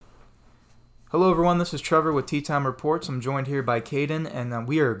Hello everyone, this is Trevor with Tea Time Reports. I'm joined here by Kayden, and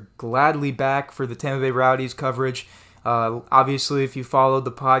we are gladly back for the Tampa Bay Rowdies coverage. Obviously, if you followed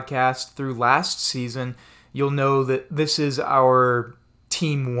the podcast through last season, you'll know that this is our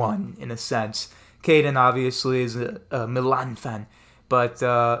Team 1, in a sense. Kayden, obviously, is a Milan fan, but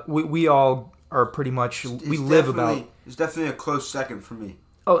we all are pretty much, It's definitely a close second for me.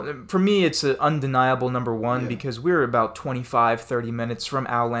 Oh, for me, it's an undeniable number one because we're about 25, 30 minutes from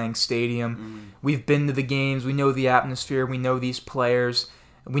Al Lang Stadium. We've been to the games. We know the atmosphere. We know these players.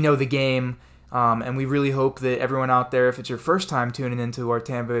 We know the game. And we really hope that everyone out there, if it's your first time tuning into our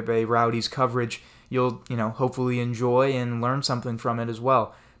Tampa Bay Rowdies coverage, you'll hopefully enjoy and learn something from it as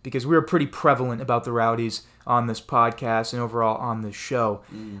well. Because we're pretty prevalent about the Rowdies on this podcast and overall on this show.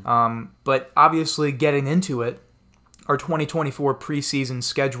 But obviously, getting into it, our 2024 preseason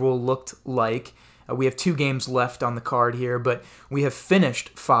schedule looked like. We have 2 games left on the card here, but we have finished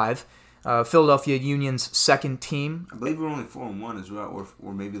 5. Philadelphia Union's second team. I believe we're only 4-1 as well,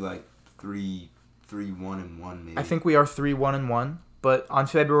 or maybe like 3-1-1 maybe. I think we are 3-1-1, but on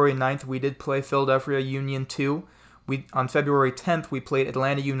February 9th, we did play Philadelphia Union 2. On February 10th, we played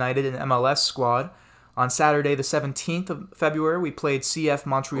Atlanta United in MLS squad. On Saturday, the 17th of February, we played CF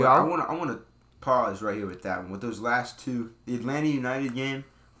Montreal. Well, I want to pause right here with that one. With those last 2, the Atlanta United game,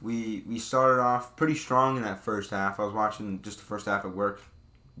 we started off pretty strong in that first half. I was watching just the first half at work.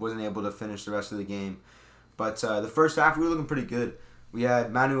 Wasn't able to finish the rest of the game. But the first half, we were looking pretty good. We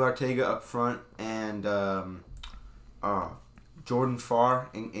had Manu Ortega up front and Jordan Farr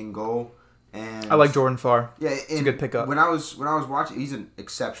in goal. And I like Jordan Farr. Yeah, it's a good pickup. When I was watching, he's an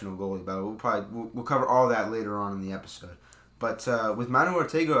exceptional goalie. But we'll cover all that later on in the episode. But with Manu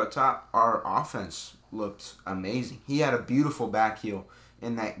Ortega at top, our offense looked amazing. He had a beautiful back heel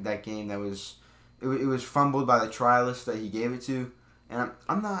in that game. It was fumbled by the trialist that he gave it to, and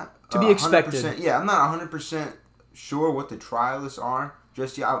I'm not to be expected. Yeah, I'm not 100% sure what the trialists are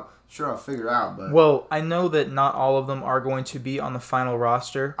just yet. I'm sure I'll figure it out. But well, I know that not all of them are going to be on the final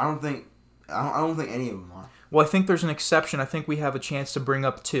roster. I don't think any of them are. Well, I think there's an exception. I think we have a chance to bring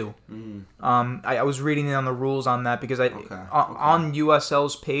up 2. I was reading on the rules on that because on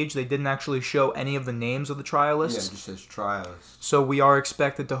USL's page, they didn't actually show any of the names of the trialists. Yeah, it just says trialists. So we are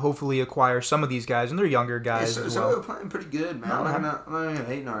expected to hopefully acquire some of these guys, and they're younger guys as well. So we're playing pretty good, man. I'm not even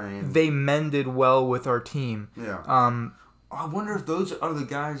hating on anything. They mended well with our team. Yeah. I wonder if those are the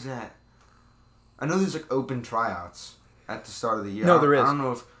guys that... I know there's open tryouts at the start of the year. No, there is. I don't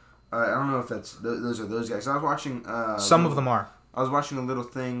know if those are those guys. I was watching. Some of them are. I was watching a little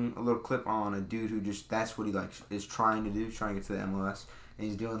clip on a dude who that's what he is trying to do, trying to get to the MLS, and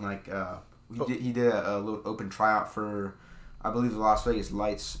he's doing he did a little open tryout for, I believe, the Las Vegas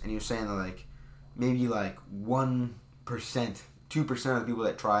Lights, and he was saying that maybe 1%, 2% of the people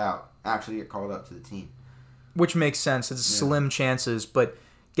that try out actually get called up to the team. Which makes sense. It's slim chances, but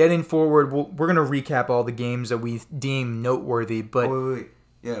getting forward, we're gonna recap all the games that we deem noteworthy. But wait.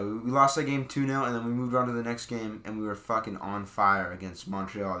 Yeah, we lost that game 2-0, and then we moved on to the next game, and we were fucking on fire against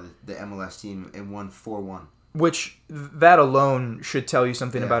Montreal, the MLS team, and won 4-1. Which, that alone should tell you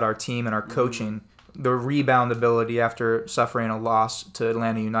something about our team and our coaching. The rebound ability after suffering a loss to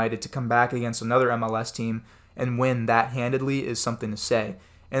Atlanta United to come back against another MLS team and win that handedly is something to say.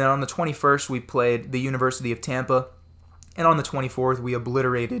 And then on the 21st, we played the University of Tampa, and on the 24th, we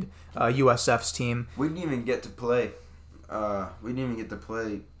obliterated USF's team. We didn't even get to play...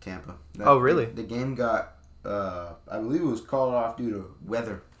 Tampa. Oh, really? The game got, I believe it was called off due to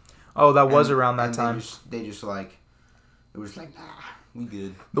weather. Oh, that was around that time. It was nah, we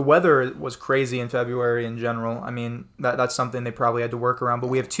good. The weather was crazy in February in general. I mean, that's something they probably had to work around. But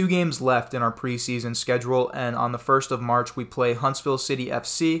we have 2 games left in our preseason schedule, and on the 1st of March, we play Huntsville City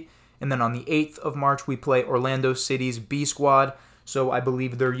FC, and then on the 8th of March, we play Orlando City's B squad. So I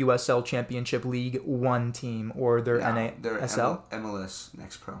believe they're USL Championship League 1 team, or their NASL? MLS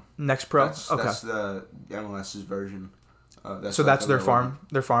Next Pro. Next Pro? Okay. That's the MLS's version. So that's their farm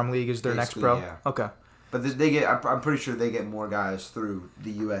league is their Next Pro? Yeah. Okay. But I'm pretty sure they get more guys through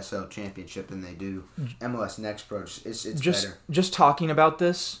the USL Championship than they do MLS Next Pro. It's better. Just talking about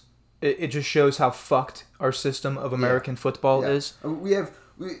this, it just shows how fucked our system of American football is. We have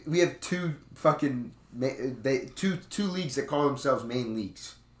 2 fucking... two leagues that call themselves main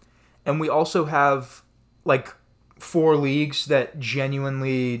leagues, and we also have 4 leagues that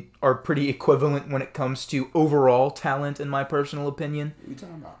genuinely are pretty equivalent when it comes to overall talent, in my personal opinion. What are you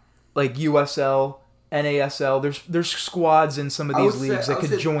talking about? Like USL, NASL. There's squads in some of these leagues that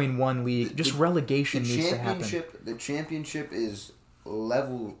could join one league. Just relegation needs to happen. The championship is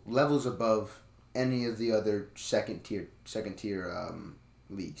levels above any of the other second tier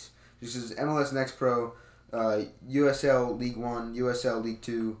leagues. This is MLS Next Pro, USL League 1, USL League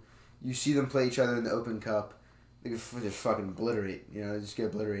 2. You see them play each other in the Open Cup. They just fucking obliterate. They just get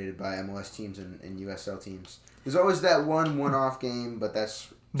obliterated by MLS teams and USL teams. There's always that one-off game, but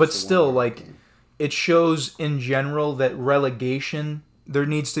that's... But still, it shows in general that relegation, there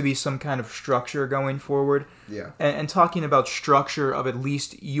needs to be some kind of structure going forward. Yeah. And talking about structure of at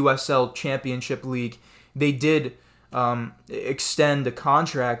least USL Championship League, they did extend a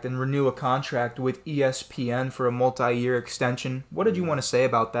contract and renew a contract with ESPN for a multi-year extension. What did you want to say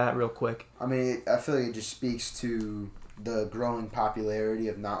about that real quick? I mean, I feel like it just speaks to the growing popularity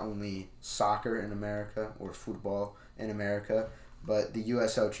of not only soccer in America or football in America, but the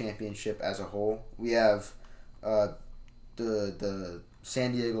USL Championship as a whole. We have the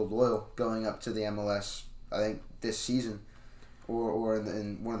San Diego Loyal going up to the MLS, I think, this season. Or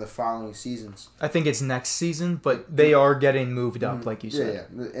in one of the following seasons. I think it's next season, but they are getting moved up, like you said.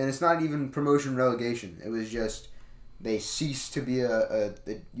 Yeah. And it's not even promotion relegation. It was just they ceased to be a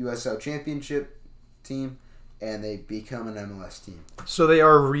USL Championship team, and they become an MLS team. So they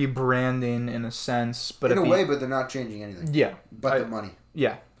are rebranding in a sense, but in a way, but they're not changing anything. Yeah, but the money.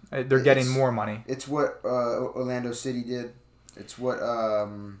 Yeah, they're getting more money. It's what Orlando City did. It's what there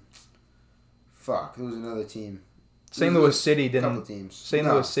was another team. St. Louis City didn't. Couple teams.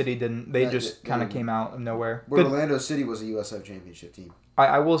 Louis City didn't. They just kind of came out of nowhere. But Orlando City was a USL Championship team.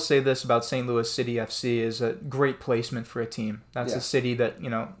 I will say this about St. Louis City FC is a great placement for a team. That's a city that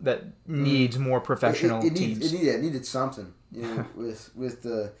that needs more professional teams. It needed something. With with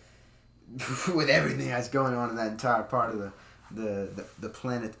everything that's going on in that entire part of the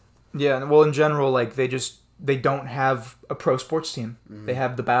planet. Yeah, well, in general, they don't have a pro sports team. Mm-hmm. They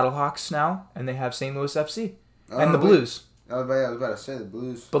have the Battlehawks now, and they have St. Louis FC. And the Blues. I was about to say the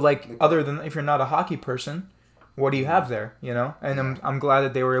Blues. But other than if you're not a hockey person, what do you have there? And I'm glad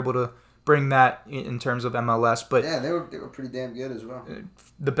that they were able to bring that in terms of MLS. But yeah, they were pretty damn good as well.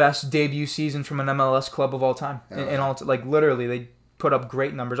 The best debut season from an MLS club of all time. Literally, they put up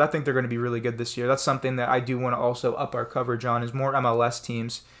great numbers. I think they're going to be really good this year. That's something that I do want to also up our coverage on is more MLS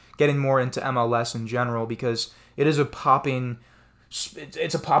teams, getting more into MLS in general because it is a popping.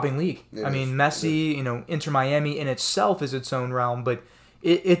 It's a popping league. Messi, Inter Miami in itself is its own realm, but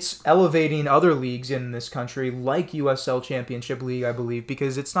it's elevating other leagues in this country, like USL Championship League, I believe,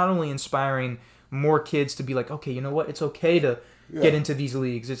 because it's not only inspiring more kids to be like, okay, you know what, it's okay to get into these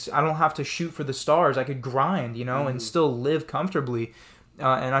leagues. I don't have to shoot for the stars. I could grind, and still live comfortably.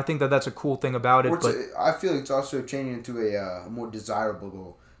 And I think that's a cool thing about it. But I feel it's also changing into a more desirable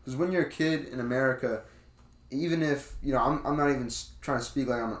goal. Because when you're a kid in America, even if, I'm not even trying to speak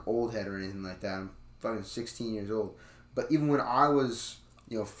like I'm an old head or anything like that. I'm fucking 16 years old. But even when I was,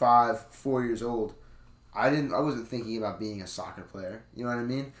 4 years old, I wasn't thinking about being a soccer player. You know what I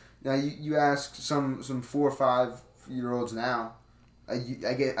mean? Now, you ask some 4 or 5 year olds now,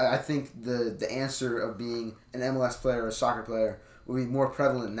 I think the answer of being an MLS player or a soccer player will be more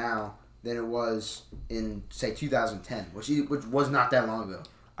prevalent now than it was in, say, 2010, which was not that long ago.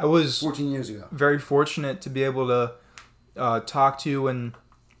 I was 14 years ago. Very fortunate to be able to talk to and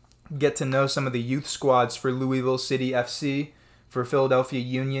get to know some of the youth squads for Louisville City FC, for Philadelphia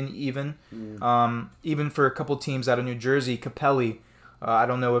Union even. Even for a couple teams out of New Jersey, Capelli. I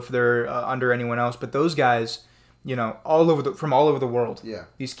don't know if they're under anyone else, but those guys, from all over the world. Yeah.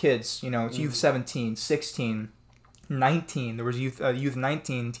 These kids, it's youth 17, 16, 19. There was youth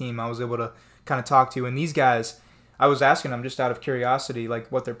 19 team I was able to kind of talk to, and these guys, I was asking them just out of curiosity,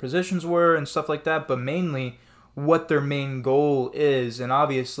 what their positions were and stuff like that, but mainly what their main goal is. And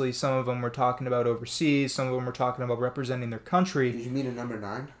obviously, some of them were talking about overseas. Some of them were talking about representing their country. Did you meet a number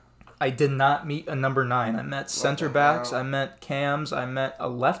 9? I did not meet a number 9. I met center backs. I met cams. I met a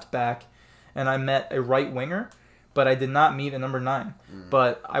left back. And I met a right winger. But I did not meet a number 9.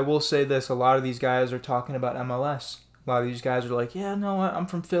 But I will say this. A lot of these guys are talking about MLS. A lot of these guys are like, yeah, no, I'm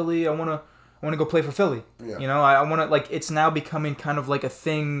from Philly. I want to go play for Philly. Yeah. I want to, it's now becoming kind of like a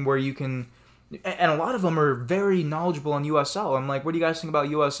thing where you can, and a lot of them are very knowledgeable on USL. I'm like, what do you guys think about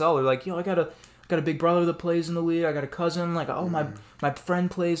USL? They're like, I got a big brother that plays in the league. I got a cousin. My friend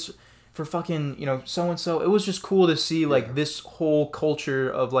plays for fucking, so-and-so. It was just cool to see, this whole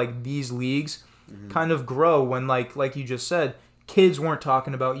culture of, these leagues kind of grow when, like you just said, kids weren't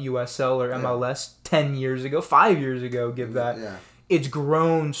talking about USL or MLS 10 years ago, 5 years ago, Yeah. It's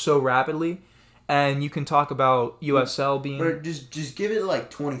grown so rapidly. And you can talk about USL being... But just give it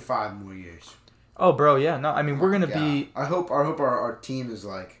 25 more years. Oh, bro, yeah. No, I mean, we're going to be... I hope our team is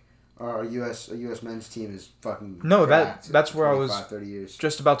our US men's team is fucking... No, that's where I was 30 years.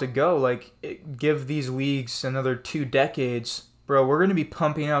 just about to go. Give these leagues another 2 decades bro, we're gonna be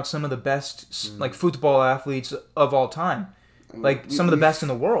pumping out some of the best like football athletes of all time. Like, some of the best in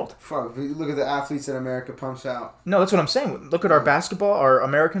the world. Fuck, look at the athletes that America pumps out. No, that's what I'm saying. Look at our basketball, our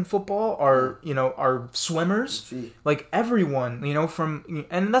American football, our, our swimmers. Gee. Like, everyone,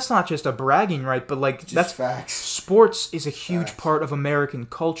 and that's not just a bragging right, but, like, Just that's facts. Sports is a huge part of American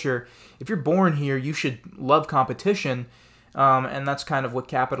culture. If you're born here, you should love competition. And that's kind of what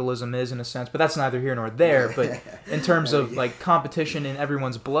capitalism is in a sense, but that's neither here nor there. But in terms of like competition in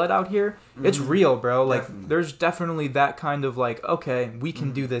everyone's blood out here, it's real, bro. Like there's definitely that kind of like, okay, we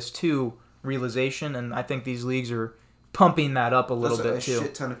can do this too realization, and I think these leagues are pumping that up a little bit too. A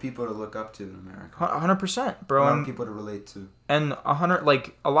shit ton of people to look up to in America. 100%, bro. A lot of people to relate to. And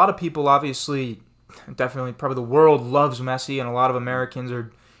a lot of people obviously, definitely, probably the world loves Messi, and a lot of Americans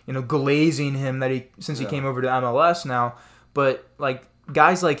are, glazing him since he came over to MLS now. But, like,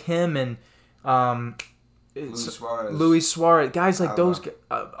 guys like him and Luis Suarez, guys like Alba.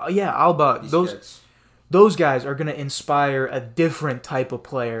 Alba, those guys are going to inspire a different type of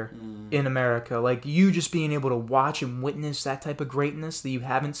player in America. Like, you just being able to watch and witness that type of greatness that you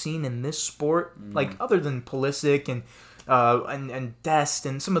haven't seen in this sport, like, other than Pulisic and Dest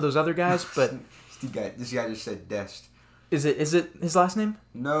and some of those other guys, but... This guy just said Dest. Is it his last name?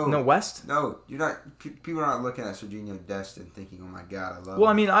 No. No, West? No, you're not. People are not looking at Serginho Dest and thinking, "Oh my God, I love."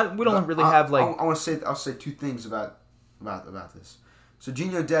 Well, him. I mean, we don't really have like. I want to say. I'll say two things about this.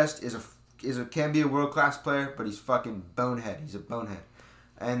 Serginho Dest can be a world class player, but he's fucking bonehead. He's a bonehead.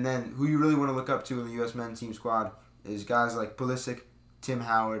 And then who you really want to look up to in the U.S. men's team squad is guys like Pulisic, Tim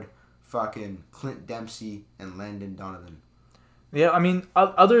Howard, fucking Clint Dempsey, and Landon Donovan. Yeah, I mean,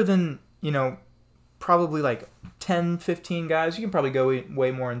 other than probably like 10, 15 guys. You can probably go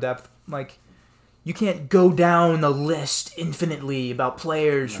way more in depth. Like, you can't go down the list infinitely about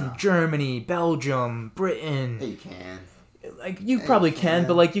players from Germany, Belgium, Britain. Yeah, you can. Like, you probably can,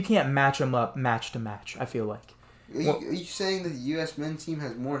 but like you can't match them up match to match, I feel like. Are you saying that the U.S. men's team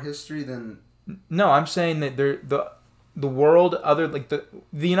has more history than... No, I'm saying that the world,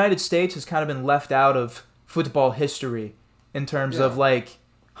 the United States has kind of been left out of football history in terms of like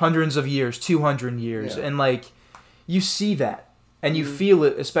hundreds of years, 200 years, and like you see that and you feel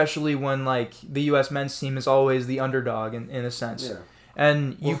it, especially when like the U.S. men's team is always the underdog in a sense,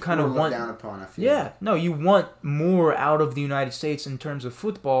 and you kind of want down upon. I feel you want more out of the United States in terms of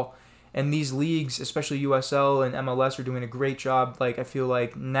football, and these leagues, especially USL and MLS, are doing a great job. Like I feel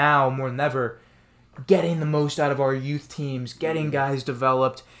like now more than ever, getting the most out of our youth teams, getting guys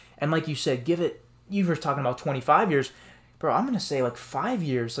developed, and like you said, you were talking about 25 years. Bro, I'm going to say like 5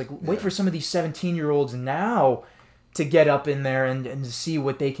 years. Like, wait for some of these 17-year-olds now to get up in there and to see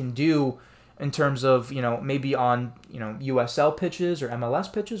what they can do in terms of, maybe on, USL pitches or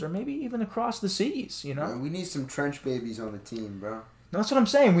MLS pitches or maybe even across the seas, We need some trench babies on the team, bro. That's what I'm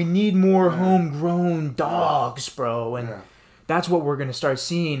saying. We need more homegrown dogs, bro. And that's what we're going to start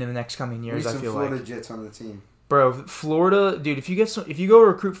seeing in the next coming years, I feel like. Florida Jets on the team. Bro, Florida, dude, if you go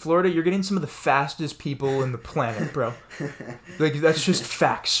recruit Florida, you're getting some of the fastest people in the planet, bro. Like, that's just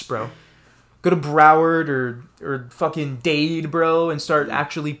facts, bro. Go to Broward or fucking Dade, bro, and start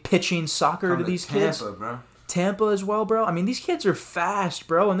actually pitching soccer to these kids. Tampa, bro. Tampa as well, bro. I mean, these kids are fast,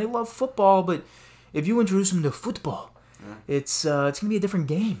 bro, and they love football, but if you introduce them to football, it's going to be a different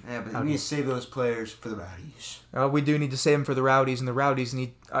game. Yeah, but we need to save those players for the Rowdies. We do need to save them for the Rowdies, and the Rowdies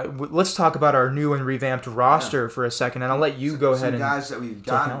need... let's talk about our new and revamped roster for a second, and I'll let you go ahead and... Some guys that we've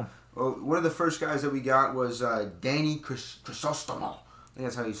got... Well, one of the first guys that we got was Danny Crisostomo. I think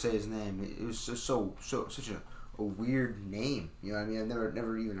that's how you say his name. It was such a weird name. You know what I mean? I've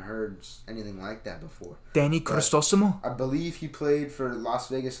never even heard anything like that before. Danny Crisostomo? I believe he played for Las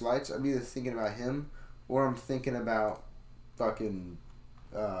Vegas Lights. I'm either thinking about him or I'm thinking about fucking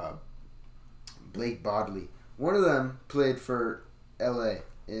Blake Bodley. One of them played for LA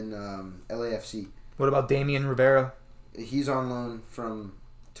in LAFC. What about Damian Rivera? He's on loan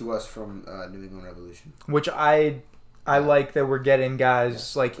to us from New England Revolution. Which I like that we're getting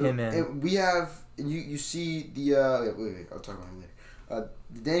guys like him in. And we have you see the wait, I'll talk about him later.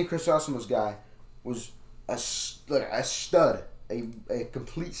 The Danny Crisostomo's guy was a stud, a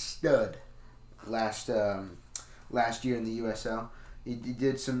complete stud last year in the USL. He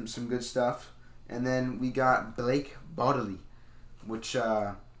did some good stuff. And then we got Blake Bodley, which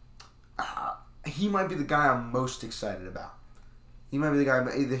he might be the guy I'm most excited about. He might be the guy,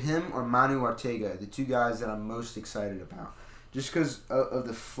 either him or Manu Ortega, the two guys that I'm most excited about. Just because of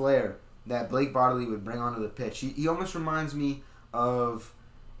the flair that Blake Bodley would bring onto the pitch. He almost reminds me of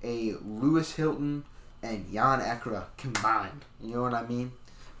a Lewis Hilton and Jan Ekra combined. You know what I mean?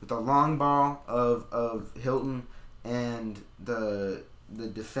 With the long ball of Hilton and the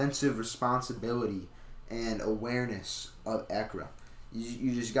defensive responsibility and awareness of Ekra.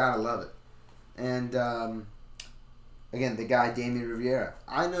 You just gotta love it. And again, the guy Damian Rivera.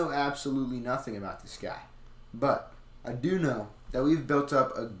 I know absolutely nothing about this guy, but I do know that we've built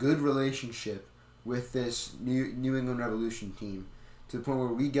up a good relationship with this New England Revolution team to the point where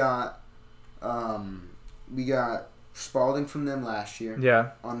we got Spalding from them last year.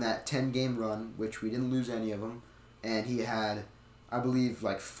 Yeah. On that 10-game run, which we didn't lose any of them, and he had, I believe,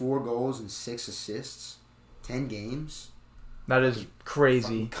 like 4 goals and 6 assists, 10 games. That is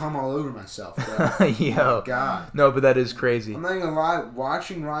crazy. Come all over myself, bro. Yo. Oh my God. No, but that is crazy. I'm not gonna lie.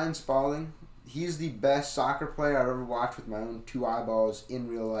 Watching Ryan Spalding, he's the best soccer player I've ever watched with my own 2 eyeballs in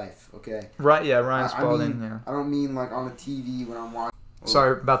real life. Okay. Right. Yeah. Ryan Spalding. I don't mean like on the TV when I'm watching.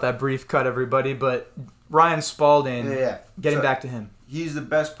 Sorry about that brief cut, everybody, but Ryan Spalding. Yeah. Getting back to him. He's the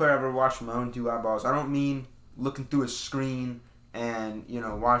best player I've ever watched with my own 2 eyeballs. I don't mean looking through a screen and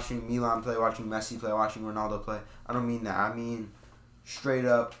watching Milan play, watching Messi play, watching Ronaldo play. I don't mean that. I mean straight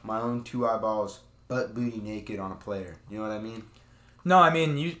up my own 2 eyeballs, butt booty naked on a player. You know what I mean? No, I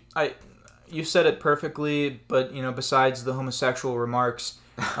mean you said it perfectly, but besides the homosexual remarks,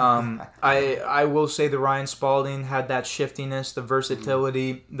 I will say that Ryan Spalding had that shiftiness, the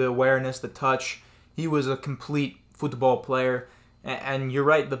versatility, the awareness, the touch. He was a complete football player, and you're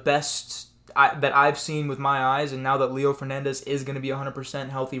right, the best that I've seen with my eyes, and now that Leo Fernandez is going to be 100%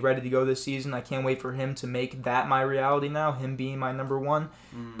 healthy, ready to go this season, I can't wait for him to make that my reality now, him being my number 1.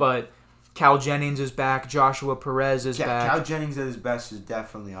 But Cal Jennings is back, Joshua Perez is back. Cal Jennings at his best is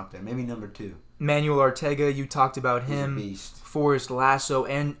definitely up there, maybe number 2. Manuel Ortega, you talked about him. He's a beast. Forrest Lasso,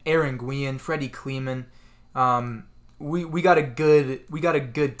 and Aaron Guillen, Freddie Kleeman. We got a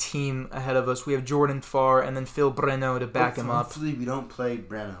good team ahead of us. We have Jordan Farr and then Phil Breno to back him up. Hopefully we don't play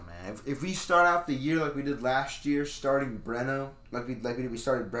Breno, man. If we start out the year like we did last year, starting Breno, we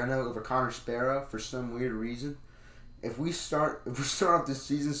started Breno over Connor Sparrow for some weird reason. If we start off the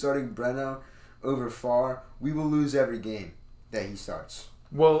season starting Breno over Farr, we will lose every game that he starts.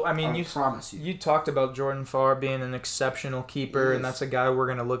 Well, I mean, promise you. You talked about Jordan Farr being an exceptional keeper, and that's a guy we're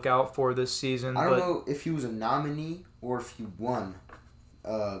going to look out for this season. I don't know if he was a nominee or if he won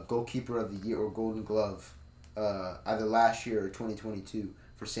Goalkeeper of the Year or Golden Glove either last year or 2022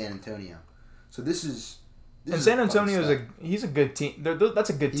 for San Antonio. So this is San Antonio he's a good team. That's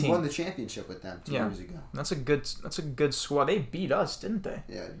a good team. He won the championship with them 2 years ago. That's a good squad. They beat us, didn't they?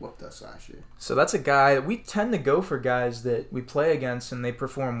 Yeah, they whooped us last year. So that's a guy we tend to go for guys that we play against and they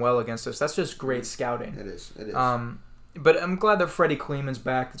perform well against us. That's just great scouting. It is. But I'm glad that Freddie Kleeman's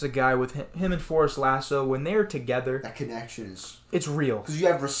back. It's a guy with him and Forrest Lasso. When they're together, that connection it's real. Because you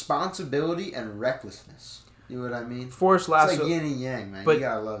have responsibility and recklessness. You know what I mean? Forrest Lasso. It's like yin and yang, man. But you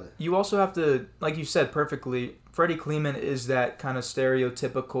gotta love it. You also have to, like you said perfectly, Freddie Kleeman is that kind of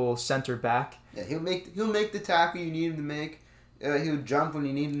stereotypical center back. Yeah, he'll make the tackle you need him to make. He'll jump when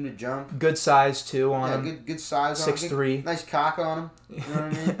you need him to jump. Good size too on him. Good size on him. 6'3". Nice cock on him. You know what I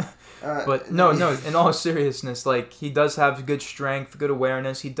mean? But no. In all seriousness, like he does have good strength, good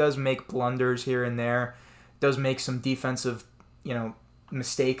awareness. He does make blunders here and there. Does make some defensive,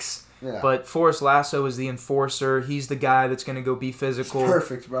 mistakes. Yeah. But Forrest Lasso is the enforcer. He's the guy that's going to go be physical. He's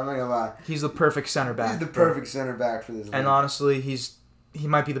perfect, bro. I'm not going to lie. He's the perfect center back. He's the perfect center back for this league. And honestly, he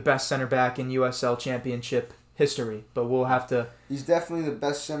might be the best center back in USL Championship history. But we'll have to... He's definitely the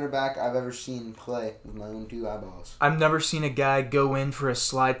best center back I've ever seen play with my own 2 eyeballs. I've never seen a guy go in for a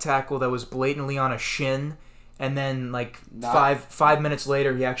slide tackle that was blatantly on a shin, and then five minutes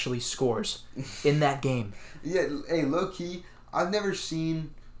later he actually scores in that game. Yeah, hey, low key, I've never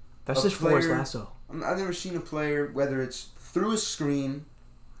seen... That's just Forrest Lasso. I've never seen a player, whether it's through a screen,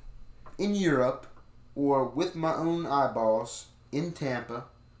 in Europe, or with my own eyeballs, in Tampa,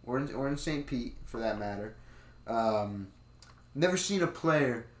 or in St. Pete, for that matter. Never seen a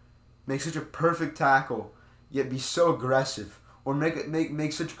player make such a perfect tackle, yet be so aggressive, or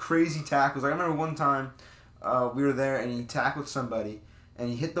make such crazy tackles. Like, I remember one time we were there, and he tackled somebody, and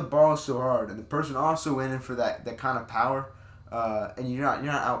he hit the ball so hard, and the person also went in for that kind of power. And you're not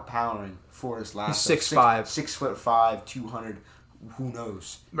outpowering Forrest Lasso. He's 6'5". 6'5", 200. Who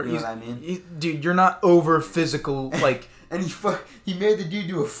knows? You know what I mean? Dude, you're not over physical like. And he made the dude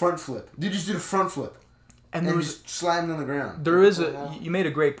do a front flip. Dude just did a front flip. And just slammed on the ground. You made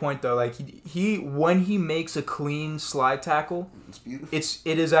a great point though. Like he when he makes a clean slide tackle, it's beautiful.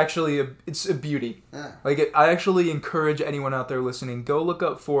 It is actually it's a beauty. Yeah. Like I actually encourage anyone out there listening, go look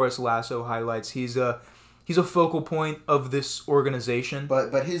up Forrest Lasso highlights. He's a focal point of this organization.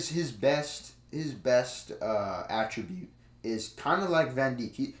 But his best attribute is kind of like Van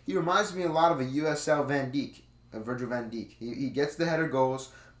Dijk. He reminds me a lot of a USL Van Dijk. Virgil van Dijk. He gets the header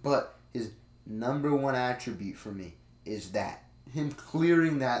goals, but his number one attribute for me is that him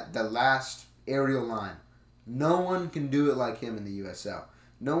clearing the last aerial line. No one can do it like him in the USL.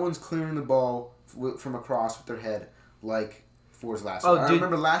 No one's clearing the ball from across with their head like Forrest Lasso. Oh, I dude.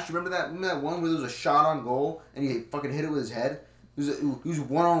 remember last year. Remember that one where there was a shot on goal and he fucking hit it with his head. He was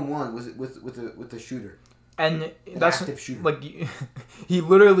 1-on-1 with the shooter. And that's active shooter. like he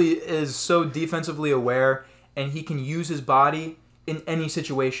literally is so defensively aware, and he can use his body in any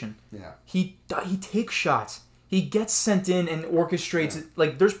situation. Yeah. He takes shots. He gets sent in and orchestrates it.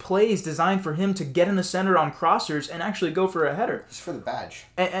 Like, there's plays designed for him to get in the center on crossers and actually go for a header. Just for the badge.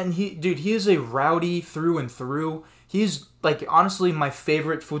 And he is a rowdy through and through. He's, like, honestly my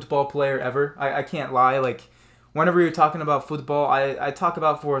favorite football player ever. I can't lie. Like, whenever you're talking about football, I talk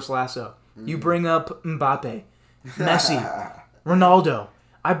about Forrest Lasso. You bring up Mbappe, Messi, Ronaldo.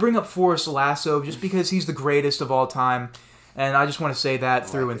 I bring up Forrest Lasso just because he's the greatest of all time. And I just want to say that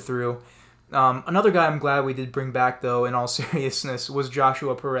through and through. Another guy I'm glad we did bring back, though, in all seriousness, was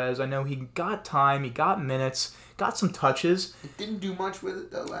Joshua Perez. I know he got time, he got minutes, got some touches. He didn't do much with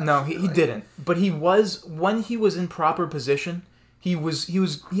it, though, last No, year. he didn't. But he was, when he was in proper position, he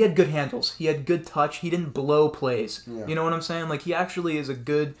had good handles. He had good touch. He didn't blow plays. Yeah. You know what I'm saying? Like, he actually is a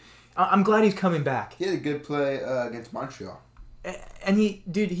good... I'm glad he's coming back. He had a good play against Montreal. And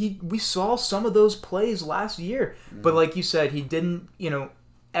we saw some of those plays last year. But like you said, he didn't,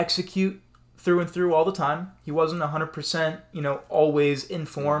 execute through and through all the time. He wasn't 100%, always in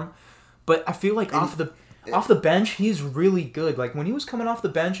form. But I feel like off the bench, he's really good. Like, when he was coming off the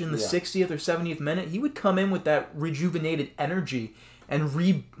bench in the 60th or 70th minute, he would come in with that rejuvenated energy and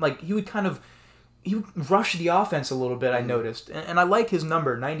he would rush the offense a little bit, I noticed. And I like his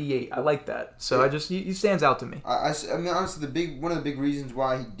number, 98. I like that. So he stands out to me. I mean, honestly, one of the big reasons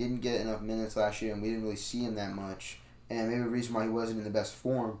why he didn't get enough minutes last year and we didn't really see him that much, and maybe the reason why he wasn't in the best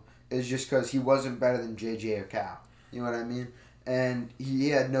form, is just because he wasn't better than JJ or Cal. You know what I mean? And he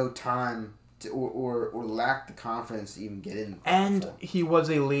had no time or lacked the confidence to even get in. And he was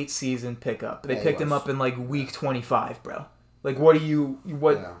a late season pickup. They picked him up in like week 25, bro. Like, with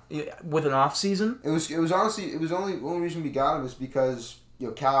an off season? It was the only reason we got him was because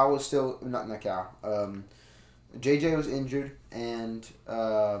Cal was still not Cal. JJ was injured and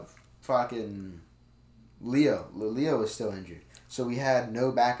fucking Leo was still injured. So we had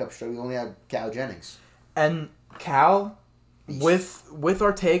no backup straight. We only had Cal Jennings. And Cal with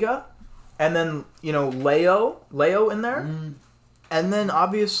Ortega, and then Leo in there, and then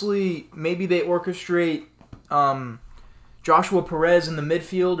obviously maybe they orchestrate Joshua Perez in the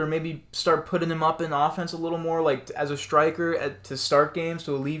midfield, or maybe start putting him up in offense a little more, like as a striker to start games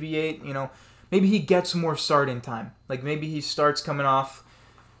to alleviate. Maybe he gets more starting time. Like, maybe he starts coming off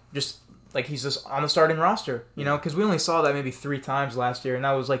just. Like, he's just on the starting roster, because we only saw that maybe 3 times last year, and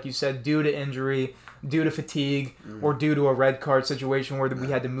that was, like you said, due to injury, due to fatigue, or due to a red card situation where we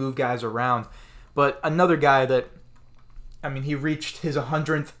had to move guys around. But another guy that, he reached his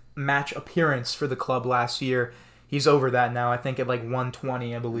 100th match appearance for the club last year. He's over that now, I think at like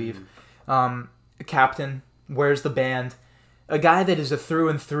 120, I believe. A captain, wears the band. A guy that is a through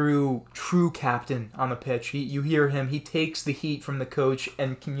and through true captain on the pitch. You hear him. He takes the heat from the coach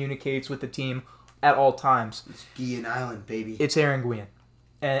and communicates with the team at all times. It's Guian Island, baby. It's Aaron Guian.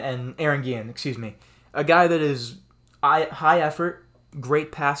 And Aaron Guian, excuse me. A guy that is high effort,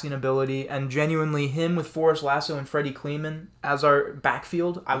 great passing ability, and genuinely him with Forrest Lasso and Freddie Kleeman as our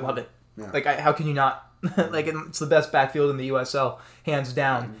backfield, I love it. Yeah. Like, how can you not? Like, it's the best backfield in the USL, hands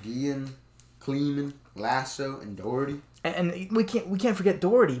down. Guian, Kleeman, Lasso, and Doherty. And we can't forget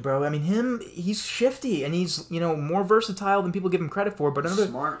Doherty, bro. He's shifty and he's more versatile than people give him credit for. But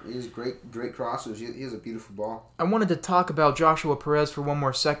smart, he's great crossers. He has a beautiful ball. I wanted to talk about Joshua Perez for one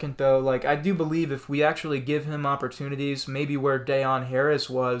more second, though. Like, I do believe if we actually give him opportunities, maybe where Dayon Harris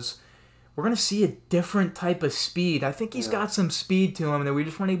was, we're gonna see a different type of speed. I think he's got some speed to him that we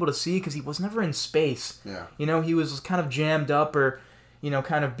just weren't able to see because he was never in space. Yeah. He was kind of jammed up or.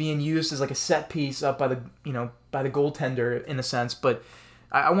 Kind of being used as like a set piece up by the goaltender in a sense. But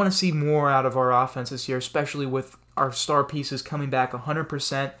I want to see more out of our offense this year, especially with our star pieces coming back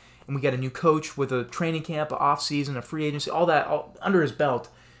 100%, and we get a new coach with a training camp, an off season, a free agency, all that under his belt.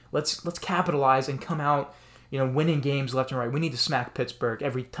 Let's capitalize and come out, winning games left and right. We need to smack Pittsburgh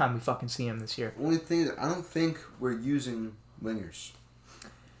every time we fucking see him this year. Only thing is, I don't think we're using wingers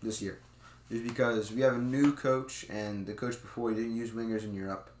this year. Is because we have a new coach, and the coach before, he didn't use wingers in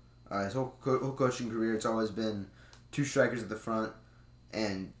Europe. His whole coaching career, it's always been 2 strikers at the front,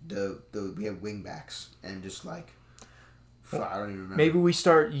 and we have wing backs, and just like I don't even remember. Maybe we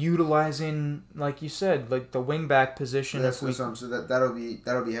start utilizing, like you said, like the wingback position. So that'll be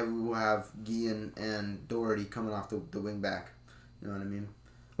heavy. We'll have Guillen and Doherty coming off the wingback. You know what I mean?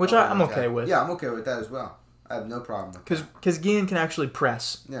 Which I'm okay with. Yeah, I'm okay with that as well. I have no problem with that. Because Guillen can actually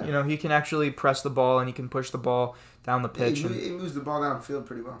press. Yeah. You know, he can actually press the ball and he can push the ball down the pitch. He moves the ball downfield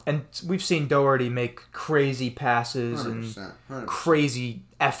pretty well. And we've seen Doherty make crazy passes 100%. and crazy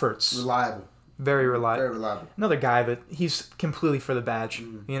efforts. Reliable. Very reliable. Very reliable. Another guy that he's completely for the badge.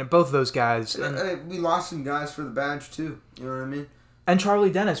 You know, both of those guys. And we lost some guys for the badge too. You know what I mean? And Charlie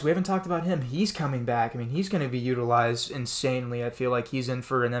Dennis, we haven't talked about him. He's coming back. I mean, he's going to be utilized insanely. I feel like he's in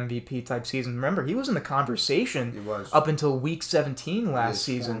for an MVP type season. Remember, he was in the conversation up until week 17 last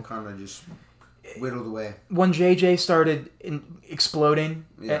season. Kind of just whittled away. When JJ started exploding,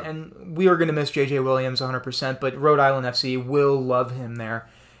 and we are going to miss JJ Williams 100%, but Rhode Island FC will love him there.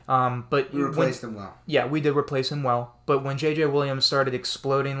 But we replaced him well. Yeah, we did replace him well. But when JJ Williams started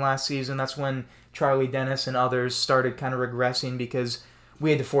exploding last season, that's when Charlie Dennis and others started kind of regressing because we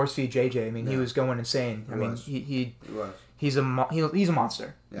had to force feed JJ. I mean, he was going insane. He's a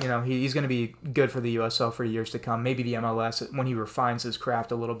monster. Yeah. You know, he's going to be good for the USL for years to come. Maybe the MLS when he refines his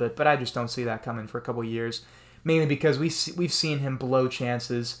craft a little bit, but I just don't see that coming for a couple of years. Mainly because we've seen him blow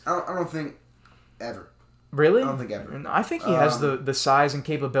chances. I don't think ever. Really? I don't think ever. I think he has the size and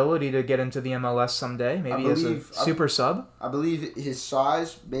capability to get into the MLS someday. Maybe as a super sub. I believe his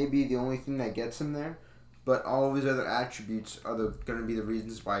size may be the only thing that gets him there, but all of his other attributes are going to be the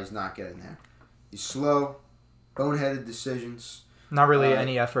reasons why he's not getting there. He's slow, boneheaded decisions. Not really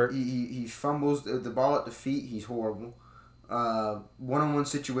any effort. He fumbles the ball at the feet. He's horrible. One-on-one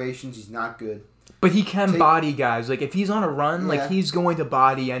situations, he's not good. But he can body guys. Like if he's on a run, like he's going to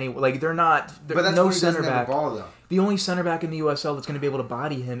body any. Like they're not. But that's no center center back. The ball, though. The only center back in the USL that's going to be able to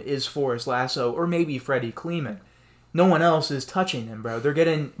body him is Forrest Lasso or maybe Freddie Kleeman. No one else is touching him, bro. They're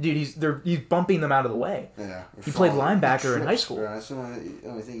getting he's bumping them out of the way. Yeah. He played linebacker in high school. Bro. That's the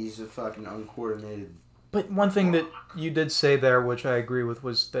only thing. He's a fucking uncoordinated. But one thing that you did say there, which I agree with,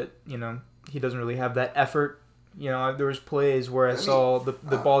 was that he doesn't really have that effort. There was plays where I saw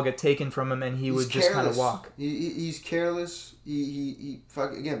the ball get taken from him and he would just kind of walk. He's careless. He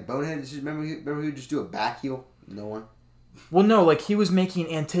again, boneheaded. Remember he would just do a back heel? No one. Well, no, like he was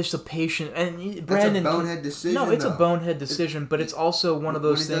making anticipation, and Brandon. That's a bonehead decision. No, it's a bonehead decision, but it's also one of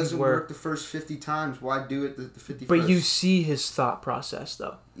those things doesn't where work the first 50 times. Why do it the 51st? But you see his thought process,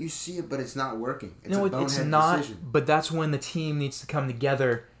 though. You see it, but it's not working. It's it's not. Decision. But that's when the team needs to come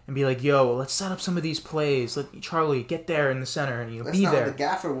together and be like, "Yo, let's set up some of these plays. Let Charlie get there in the center, and that's be not there." What the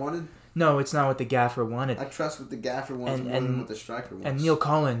gaffer wanted. No, it's not what the gaffer wanted. I trust what the gaffer wants more than what the striker wants. And Neil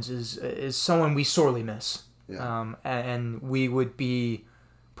Collins is someone we sorely miss. Yeah. And we would be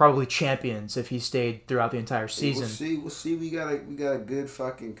probably champions if he stayed throughout the entire season. We'll see. We got a good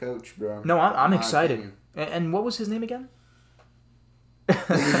fucking coach, bro. No, I'm excited. And what was his name again?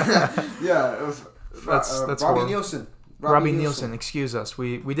 Yeah, it was that's Robbie Nielsen. Robbie Nielsen. Excuse us.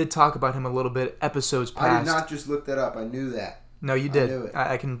 We did talk about him a little bit episodes past. I did not just look that up. I knew that. No, you did. I knew it.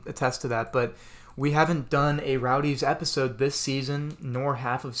 I can attest to that. But we haven't done a Rowdies episode this season, nor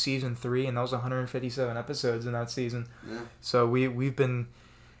half of season 3, and that was 157 episodes in that season. Yeah. So we've been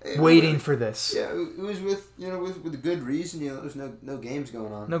waiting for this. Yeah, it was with good reason. There was no games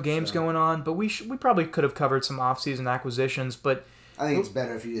going on. No games going on, but we probably could have covered some off-season acquisitions, but I think it's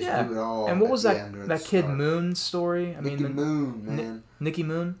better if you just do it all. And what was that kid Moon story? Nicky Moon, man. Nicky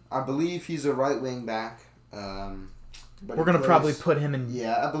Moon? I believe he's a right wing back. We're going to probably put him in...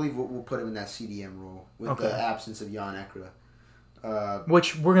 Yeah, I believe we'll put him in that CDM role with the absence of Jan Ekra.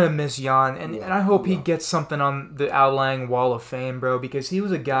 Which we're going to miss Jan, and I hope he gets something on the Outlying Wall of Fame, bro, because he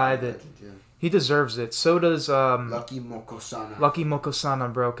was a guy that... He deserves it. So does... Lucky Mokosana. Lucky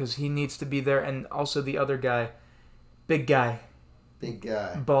Mokosana, bro, because he needs to be there, and also the other guy. Big guy.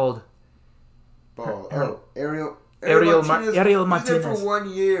 Bald. Ariel Martinez. He was there for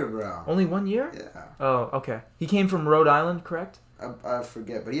 1 year, bro. Only 1 year? Yeah. Oh, okay. He came from Rhode Island, correct? I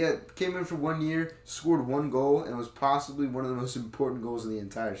forget, but he came in for 1 year, scored 1 goal, and was possibly one of the most important goals of the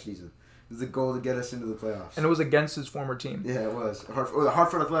entire season. It was the goal to get us into the playoffs. And it was against his former team. Yeah, it was. The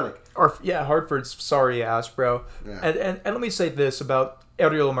Hartford Athletic. Hartford's sorry ass, bro. Yeah. And let me say this about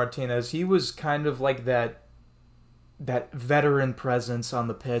Ariel Martinez. He was kind of like that veteran presence on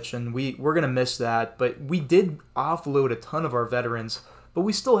the pitch, and we're going to miss that. But we did offload a ton of our veterans, but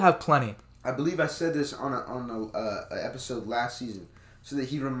we still have plenty. I believe I said this on a episode last season, so that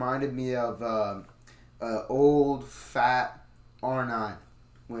he reminded me of old, fat R9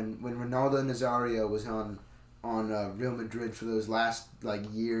 when Ronaldo Nazario was on Real Madrid for those last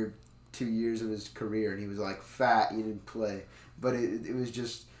year 2 years of his career, and he was like fat. He didn't play, but it was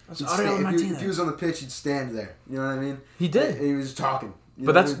just. If he was on the pitch, he'd stand there. You know what I mean? He did. And he was talking.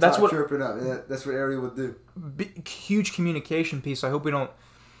 But that's what chirping up. That's what Ariel would do. Huge communication piece. I hope we don't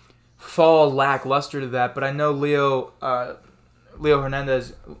fall lackluster to that. But I know Leo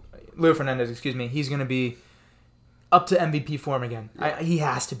Fernandez. Excuse me. He's going to be up to MVP form again. Yeah. He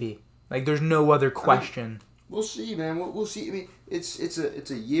has to be. Like, there's no other question. I mean, we'll see, man. We'll see. I mean, it's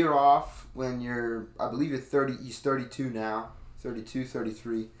a year off when you're. I believe you're 30. He's 32 now. 32,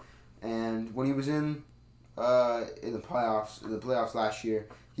 33, and when he was in the playoffs last year,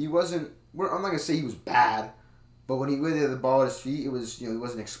 he wasn't. I'm not gonna say he was bad, but when he had the ball at his feet, it was he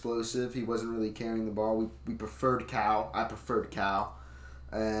wasn't explosive. He wasn't really carrying the ball. We preferred Cal. I preferred Cal,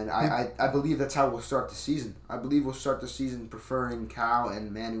 and I believe that's how we'll start the season. I believe we'll start the season preferring Cal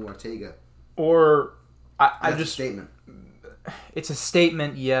and Manu Ortega. Or That's a statement. It's a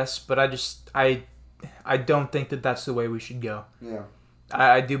statement, yes, but I don't think that that's the way we should go. Yeah.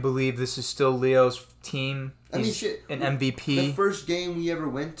 I do believe this is still Leo's team. He's an MVP. The first game we ever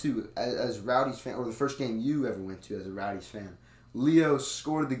went to as Rowdies fan, or the first game you ever went to as a Rowdies fan, Leo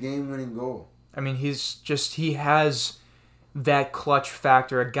scored the game-winning goal. I mean, he has that clutch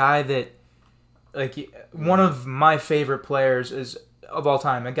factor. A guy that, like, one of my favorite players is of all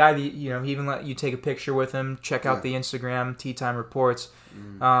time. A guy that, he even let you take a picture with him. Check out the Instagram, Tea Time Reports.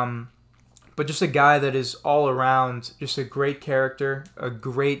 But just a guy that is all around, just a great character, a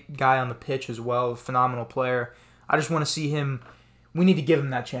great guy on the pitch as well, a phenomenal player. I just want to see him. We need to give him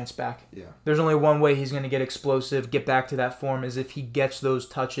that chance back. Yeah. There's only one way he's going to get explosive, get back to that form, is if he gets those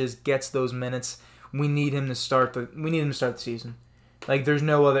touches, gets those minutes. We need him to start the season. Like, there's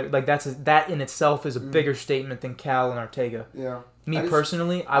no other. Like, that in itself is a bigger statement than Cal and Ortega. Yeah.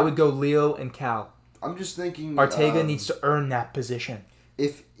 Personally, I would go Leo and Cal. I'm just thinking Ortega needs to earn that position.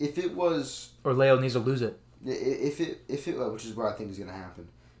 If it was, or Leo needs to lose it. If it which is what I think is going to happen.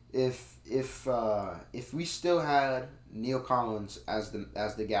 If we still had Neil Collins as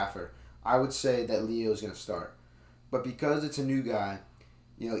the gaffer, I would say that Leo's going to start. But because it's a new guy,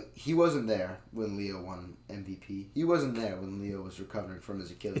 he wasn't there when Leo won MVP. He wasn't there when Leo was recovering from his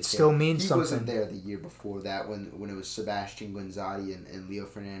Achilles. It still means something. He wasn't there the year before that when it was Sebastian Guinzotti and Leo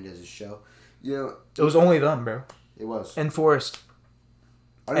Fernandez's show. It was only them, bro. It was. And Forrest.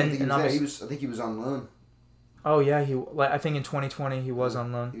 I didn't think he was there. I think he was on loan. Oh yeah, I think in 2020 he was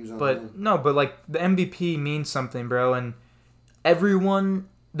on loan. He was on loan. No, but like the MVP means something, bro. And everyone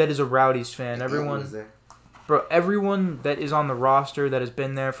that is a Rowdies fan, everyone that is on the roster that has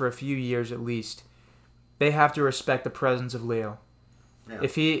been there for a few years at least, they have to respect the presence of Leo. Yeah.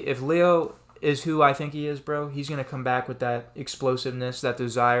 If Leo is who I think he is, bro, he's gonna come back with that explosiveness, that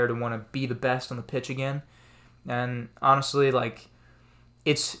desire to want to be the best on the pitch again. And honestly, like.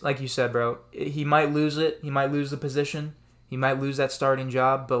 It's like you said, bro. He might lose it. He might lose the position. He might lose that starting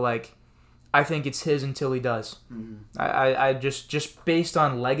job. But like, I think it's his until he does. Mm-hmm. I just based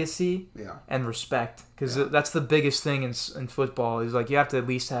on legacy and respect, because that's the biggest thing in football. Is like you have to at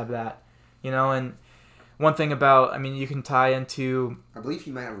least have that, And one thing about, you can tie into. I believe he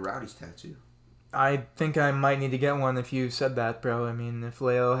might have a Rowdies tattoo. I think I might need to get one if you said that, bro. If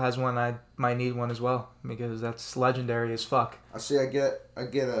Leo has one, I might need one as well, because that's legendary as fuck. I say I get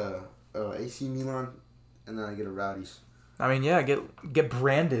a AC Milan, and then I get a Rowdies. Get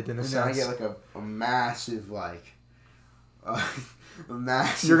branded in a sense. And then I get like a massive a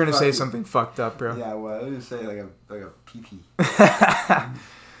massive. You're gonna say something fucked up, bro. Yeah, well, I was gonna say like a PP.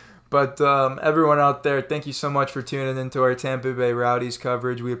 But everyone out there, thank you so much for tuning into our Tampa Bay Rowdies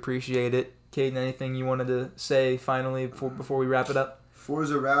coverage. We appreciate it. Kayden, anything you wanted to say finally before we wrap it up?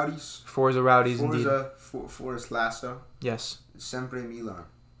 Forza Rowdies. Forza Rowdies, indeed. Forza Lasso. Yes. Sempre Milan.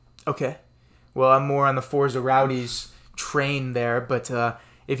 Okay. Well, I'm more on the Forza Rowdies train there, but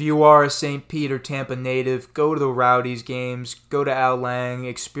if you are a St. Pete or Tampa native, go to the Rowdies games, go to Al Lang,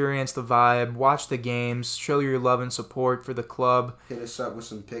 experience the vibe, watch the games, show your love and support for the club. Hit us up with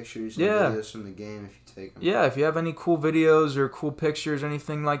some pictures and videos from the game if you take them. Yeah, if you have any cool videos or cool pictures or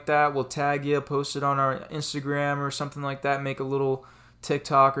anything like that, we'll tag you, post it on our Instagram or something like that, make a little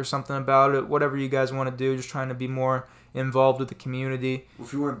TikTok or something about it, whatever you guys want to do, just trying to be more involved with the community. Well,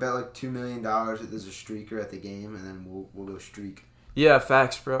 if you want to bet like $2 million that there's a streaker at the game, and then we'll go streak. Yeah,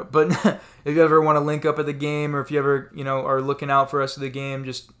 facts, bro. But if you ever want to link up at the game, or if you ever, are looking out for us at the game,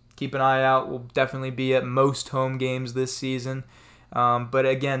 just keep an eye out. We'll definitely be at most home games this season. But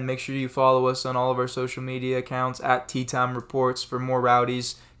again, make sure you follow us on all of our social media accounts at Tea Time Reports for more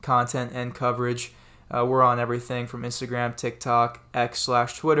Rowdies content and coverage. We're on everything from Instagram, TikTok,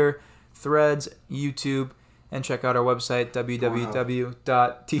 X/Twitter, Threads, YouTube, And check out our website,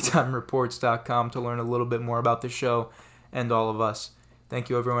 www.teatimereports.com, to learn a little bit more about the show and all of us. Thank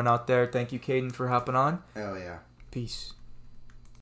you, everyone out there. Thank you, Kayden, for hopping on. Hell yeah. Peace.